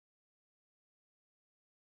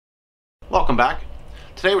Welcome back.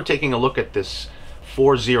 Today we're taking a look at this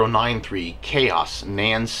 4093 Chaos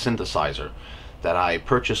NAND synthesizer that I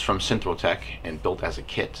purchased from Synthrotek and built as a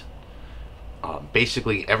kit.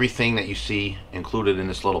 Basically everything that you see included in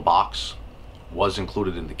this little box was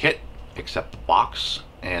included in the kit except the box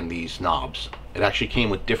and these knobs. It actually came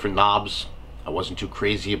with different knobs. I wasn't too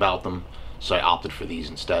crazy about them, so I opted for these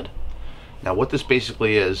instead. Now what this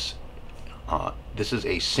basically is, this is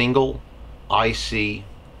a single IC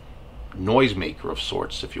noisemaker of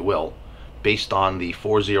sorts, if you will, based on the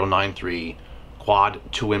 4093 quad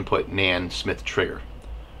 2-input NAND Smith trigger.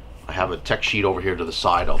 I have a tech sheet over here to the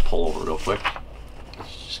side. I'll pull over real quick.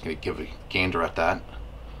 Just going to give a gander at that.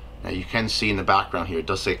 Now you can see in the background here it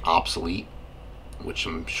does say obsolete, which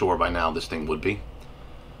I'm sure by now this thing would be.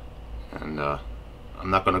 And I'm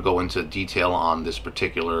not going to go into detail on this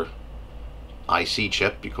particular IC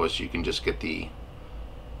chip because you can just get the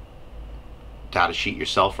data sheet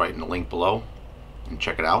yourself right in the link below and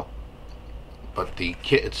check it out. But the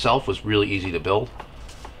kit itself was really easy to build.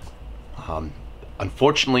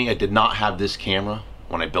 Unfortunately, I did not have this camera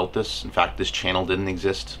when I built this. In fact, this channel didn't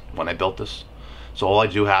exist when I built this. So all I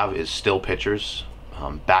do have is still pictures.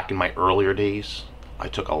 Back in my earlier days, I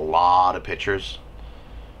took a lot of pictures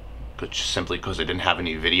simply because I didn't have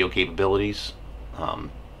any video capabilities.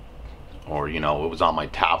 Or you know, it was on my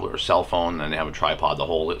tablet or cell phone and I didn't have a tripod to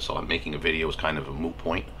hold it, so making a video was kind of a moot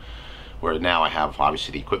point, where now I have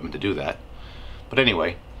obviously the equipment to do that. But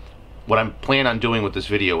anyway, what I'm planning on doing with this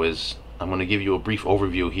video is I'm going to give you a brief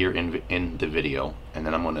overview here in the video, and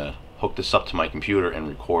then I'm going to hook this up to my computer and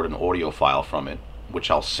record an audio file from it,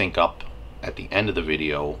 which I'll sync up at the end of the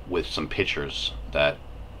video with some pictures that,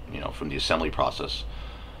 you know, from the assembly process.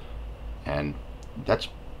 And that's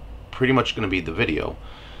pretty much going to be the video.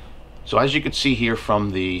 So as you can see here from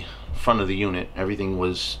the front of the unit, everything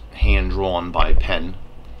was hand drawn by pen,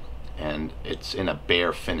 and it's in a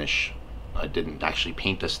bare finish. I didn't actually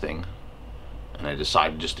paint this thing, and I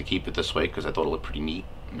decided just to keep it this way because I thought it looked pretty neat.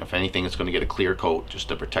 And if anything, it's going to get a clear coat just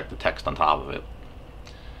to protect the text on top of it.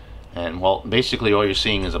 And well, basically all you're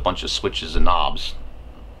seeing is a bunch of switches and knobs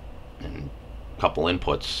and a couple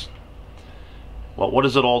inputs. Well, what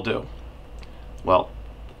does it all do? Well,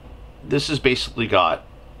 this has basically got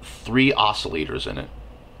 3 oscillators in it.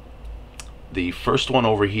 The first one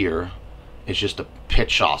over here is just a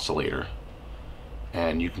pitch oscillator,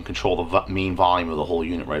 and you can control the main volume of the whole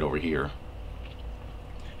unit right over here.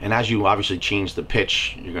 And as you obviously change the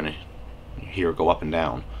pitch, you're going to hear it go up and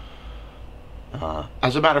down.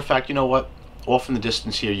 As a matter of fact, you know what? Off in the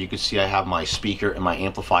distance here, you can see I have my speaker and my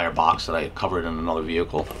amplifier box that I covered in another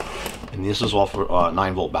vehicle. And this is all for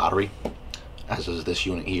 9-volt battery, as is this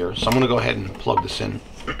unit here. So I'm going to go ahead and plug this in.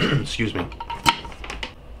 Excuse me.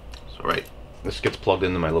 So right, this gets plugged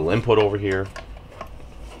into my little input over here.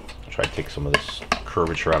 I'll try to take some of this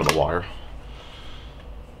curvature out of the wire.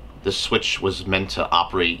 This switch was meant to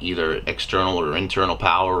operate either external or internal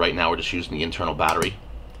power. Right now we're just using the internal battery.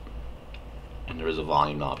 And there is a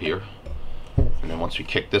volume knob here. And then once we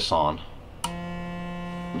kick this on,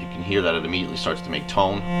 you can hear that it immediately starts to make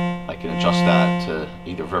tone. I can adjust that to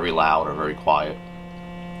either very loud or very quiet.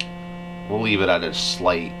 We'll leave it at a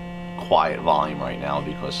slight quiet volume right now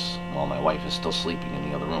because, well, my wife is still sleeping in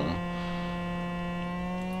the other room.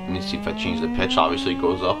 Let me see if I change the pitch. Obviously it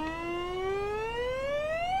goes up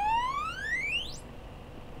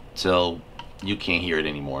till you can't hear it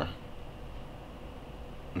anymore.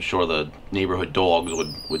 I'm sure the neighborhood dogs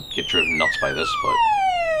would get driven nuts by this, but...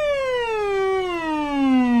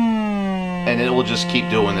 And it will just keep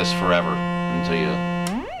doing this forever until you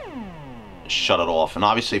shut it off. And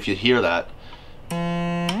obviously if you hear that,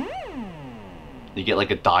 you get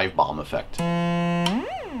like a dive bomb effect,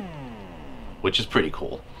 which is pretty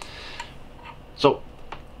cool. So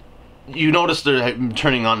you notice that I'm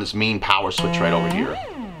turning on this main power switch right over here.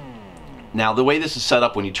 Now the way this is set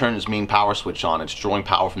up, when you turn this main power switch on, it's drawing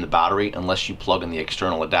power from the battery unless you plug in the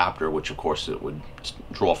external adapter, which of course it would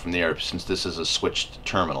draw from there since this is a switched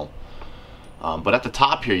terminal. But at the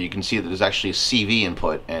top here you can see that there's actually a CV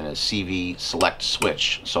input and a CV select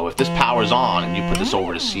switch. So if this power's on and you put this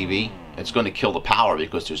over to CV, it's going to kill the power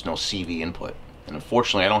because there's no CV input. And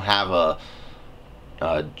unfortunately I don't have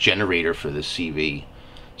a generator for this CV,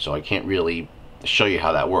 so I can't really show you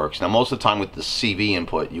how that works. Now most of the time with the CV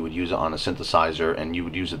input you would use it on a synthesizer and you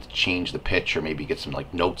would use it to change the pitch or maybe get some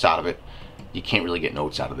like notes out of it. You can't really get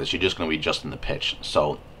notes out of this. You're just going to be adjusting the pitch.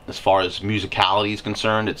 So as far as musicality is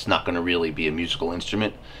concerned, it's not going to really be a musical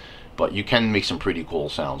instrument, but you can make some pretty cool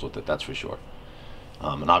sounds with it, that's for sure.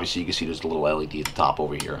 And obviously you can see there's a little LED at the top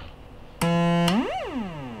over here,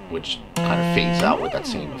 which kind of fades out with that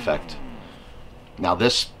same effect. Now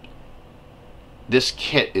this This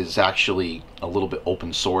kit is actually a little bit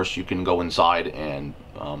open source. You can go inside and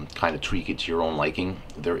kind of tweak it to your own liking.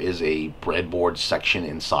 There is a breadboard section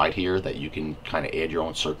inside here that you can kind of add your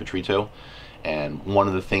own circuitry to. And one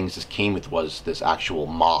of the things this came with was this actual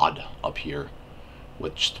mod up here,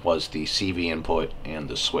 which was the CV input and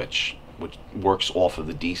the switch, which works off of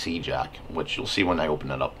the DC jack, which you'll see when I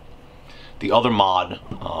open it up. The other mod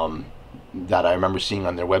that I remember seeing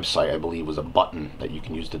on their website, I believe, was a button that you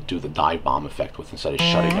can use to do the dive bomb effect with instead of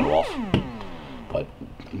shutting it off. But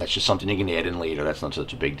that's just something you can add in later. That's not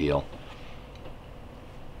such a big deal.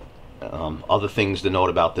 Other things to note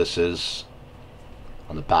about this is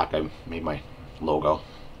on the back I made my logo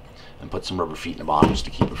and put some rubber feet in the bottom just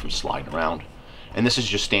to keep it from sliding around. And this is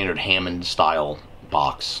just standard Hammond style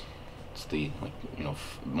box. It's the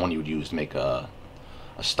one you would use to make a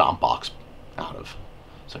stomp box out of.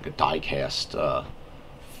 It's like a die-cast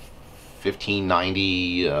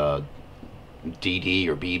 1590 DD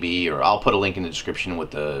or BB, or I'll put a link in the description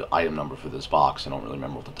with the item number for this box. I don't really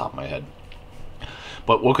remember off the top of my head.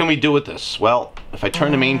 But what can we do with this? Well, if I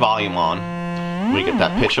turn the main volume on, we get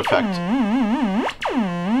that pitch effect.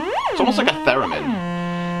 It's almost like a theremin.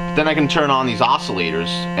 But then I can turn on these oscillators,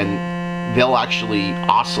 and they'll actually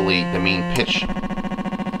oscillate the main pitch.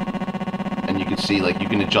 And you can see, like, you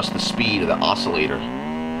can adjust the speed of the oscillator.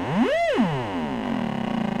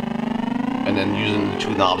 And then using the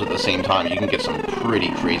two knobs at the same time, you can get some pretty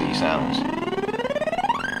crazy sounds.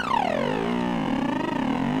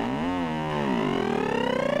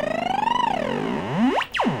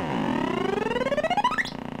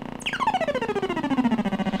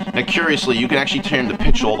 Now, curiously, you can actually turn the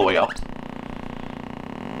pitch all the way up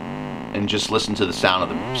and just listen to the sound of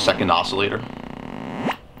the second oscillator,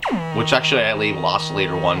 which actually I label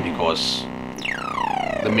oscillator 1 because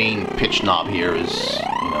the main pitch knob here is,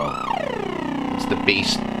 it's the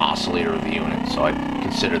bass oscillator of the unit, so I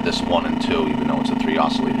consider this 1 and 2, even though it's a 3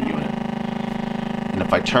 oscillator unit. And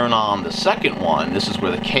if I turn on the second one, this is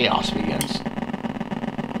where the chaos begins.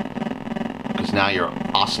 Because now you're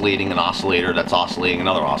oscillating an oscillator that's oscillating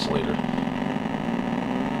another oscillator.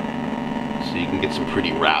 So you can get some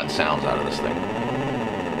pretty rad sounds out of this thing.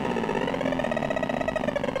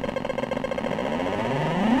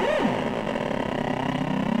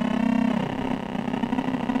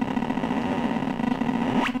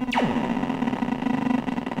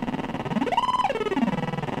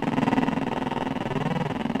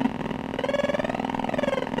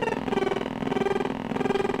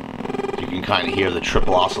 Kind of hear the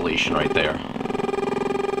triple oscillation right there.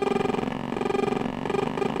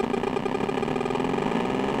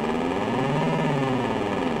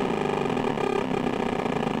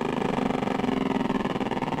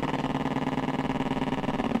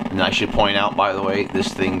 And I should point out, by the way,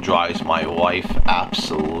 this thing drives my wife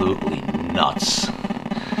absolutely nuts.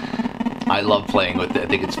 I love playing with it. I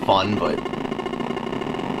think it's fun, but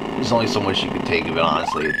there's only so much you can take of it,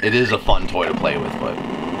 honestly. It is a fun toy to play with, but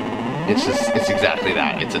it's exactly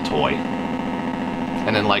that. It's a toy.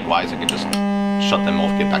 And then likewise, I can just shut them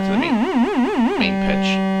off, get back to the main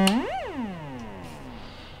pitch.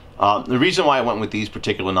 The reason why I went with these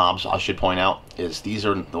particular knobs, I should point out, is these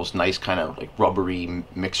are those nice kind of like rubbery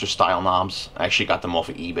mixer style knobs. I actually got them off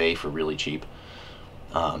of eBay for really cheap.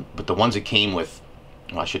 But the ones it came with,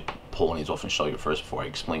 well, I should pull one of these off and show you first before I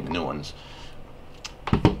explain the new ones.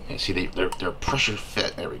 You see, they're pressure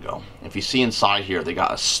fit. There we go. If you see inside here, they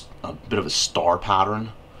got a bit of a star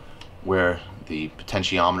pattern, where the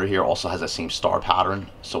potentiometer here also has that same star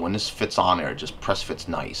pattern. So when this fits on there, it just press fits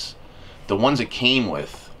nice. The ones it came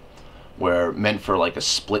with were meant for like a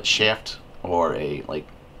split shaft, or a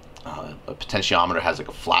potentiometer has like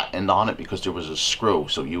a flat end on it, because there was a screw.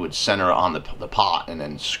 So you would center it on the pot and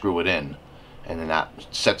then screw it in, and then that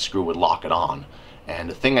set screw would lock it on. And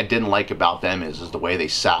the thing I didn't like about them is the way they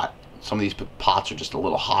sat. Some of these pots are just a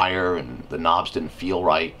little higher, and the knobs didn't feel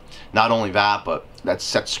right. Not only that, but that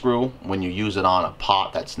set screw, when you use it on a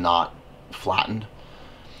pot that's not flattened,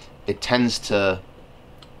 it tends to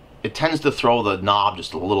throw the knob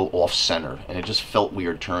just a little off center, and it just felt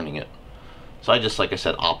weird turning it. So I just, like I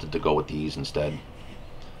said, opted to go with these instead.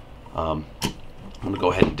 I'm gonna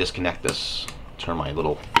go ahead and disconnect this, turn my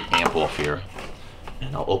little amp off here,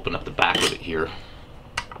 and I'll open up the back of it here,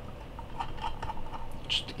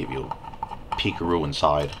 just to give you a peekaroo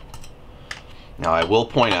inside. Now I will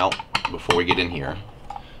point out, before we get in here,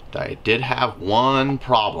 that I did have one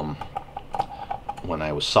problem when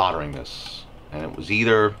I was soldering this, and it was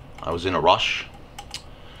either I was in a rush,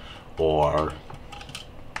 or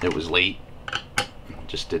it was late.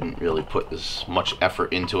 Just didn't really put as much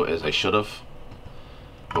effort into it as I should have.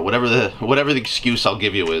 But whatever the excuse I'll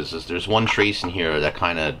give you is there's one trace in here that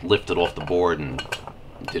kind of lifted off the board and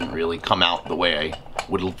didn't really come out the way I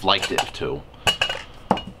would have liked it to.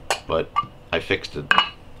 But I fixed it.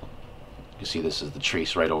 You see, this is the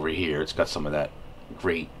trace right over here. It's got some of that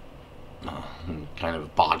great kind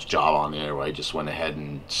of bodge job on there where I just went ahead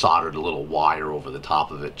and soldered a little wire over the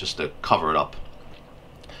top of it just to cover it up.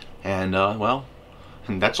 And well,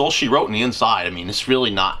 and that's all she wrote in the inside. I mean, it's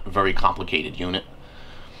really not a very complicated unit.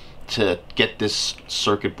 To get this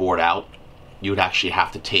circuit board out, you would actually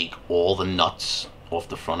have to take all the nuts off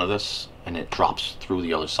the front of this, and it drops through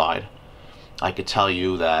the other side. I could tell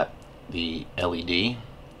you that the LED,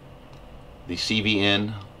 the CV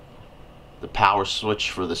in, the power switch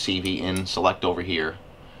for the CV in select over here,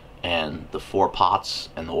 and the 4 pots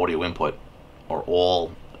and the audio input are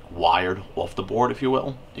all wired off the board, if you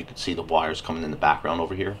will. You can see the wires coming in the background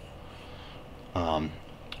over here.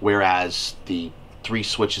 Whereas the 3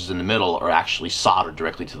 switches in the middle are actually soldered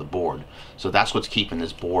directly to the board. So that's what's keeping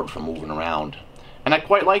this board from moving around. And I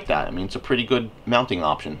quite like that. I mean, it's a pretty good mounting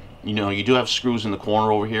option. You know, you do have screws in the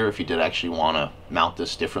corner over here if you did actually want to mount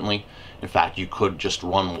this differently. In fact, you could just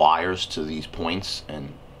run wires to these points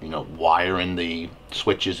and, you know, wire in the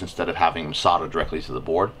switches instead of having them soldered directly to the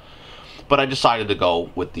board. But I decided to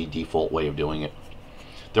go with the default way of doing it.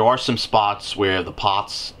 There are some spots where the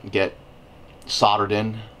pots get soldered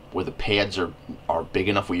in, where the pads are big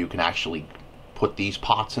enough where you can actually put these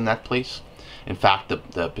pots in that place. In fact, the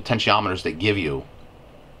potentiometers they give you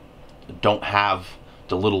don't have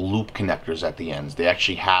the little loop connectors at the ends. They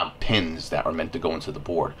actually have pins that are meant to go into the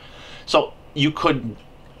board. So you could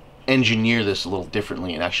engineer this a little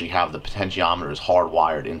differently and actually have the potentiometers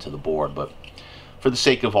hardwired into the board, but for the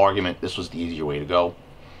sake of argument, this was the easier way to go.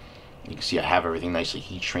 You can see I have everything nicely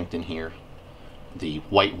heat shrinked in here. The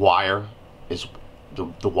white wire is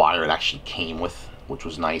the wire it actually came with, which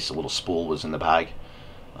was nice. A little spool was in the bag.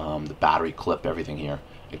 The battery clip, everything here,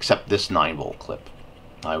 except this 9-volt clip.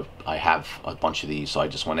 I have a bunch of these, so I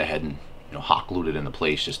just went ahead and, you know, hot glued it into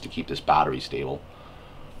place just to keep this battery stable.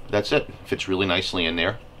 That's it. Fits really nicely in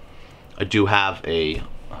there. I do have a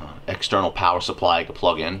external power supply I could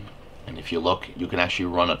plug in, and if you look, you can actually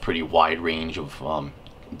run a pretty wide range of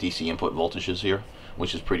DC input voltages here,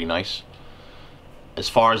 which is pretty nice. As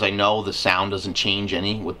far as I know, the sound doesn't change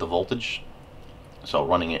any with the voltage. So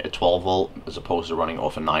running it at 12 volt as opposed to running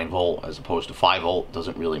off a 9 volt as opposed to 5 volt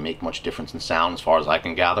doesn't really make much difference in sound as far as I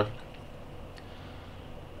can gather.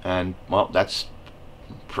 And well, that's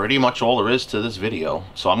pretty much all there is to this video.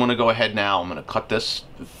 So I'm going to go ahead now, I'm going to cut this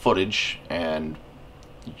footage and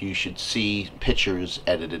you should see pictures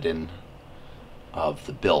edited in of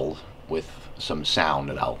the build with some sound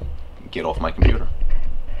that I'll get off my computer.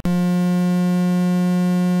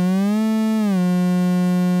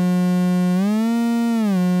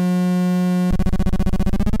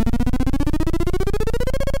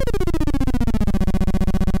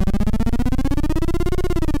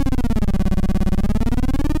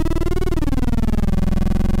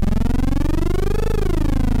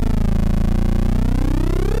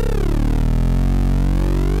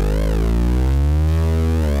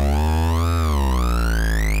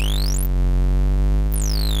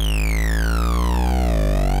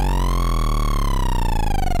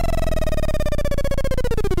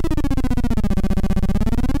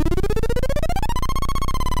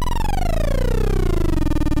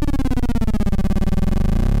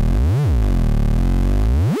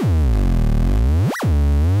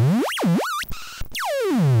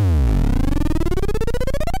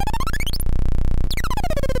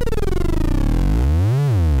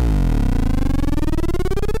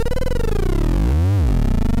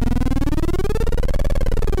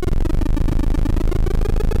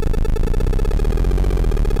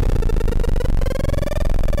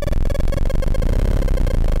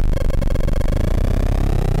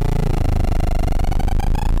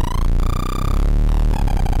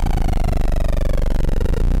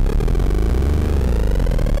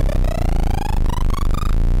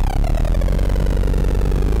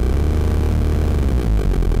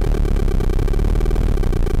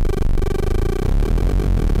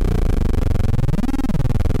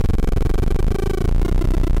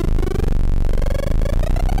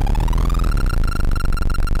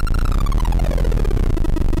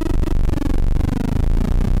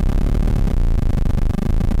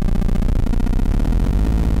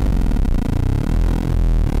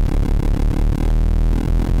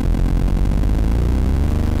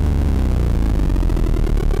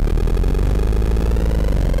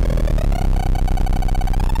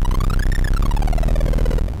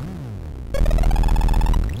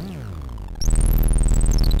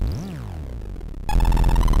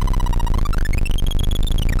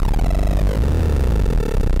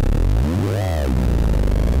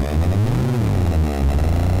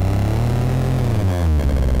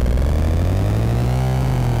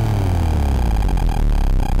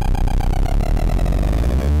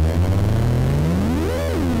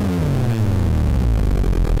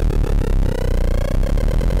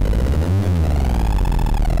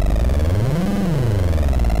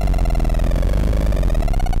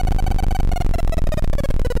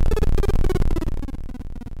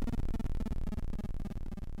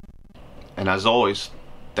 as always,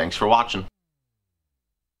 thanks for watching.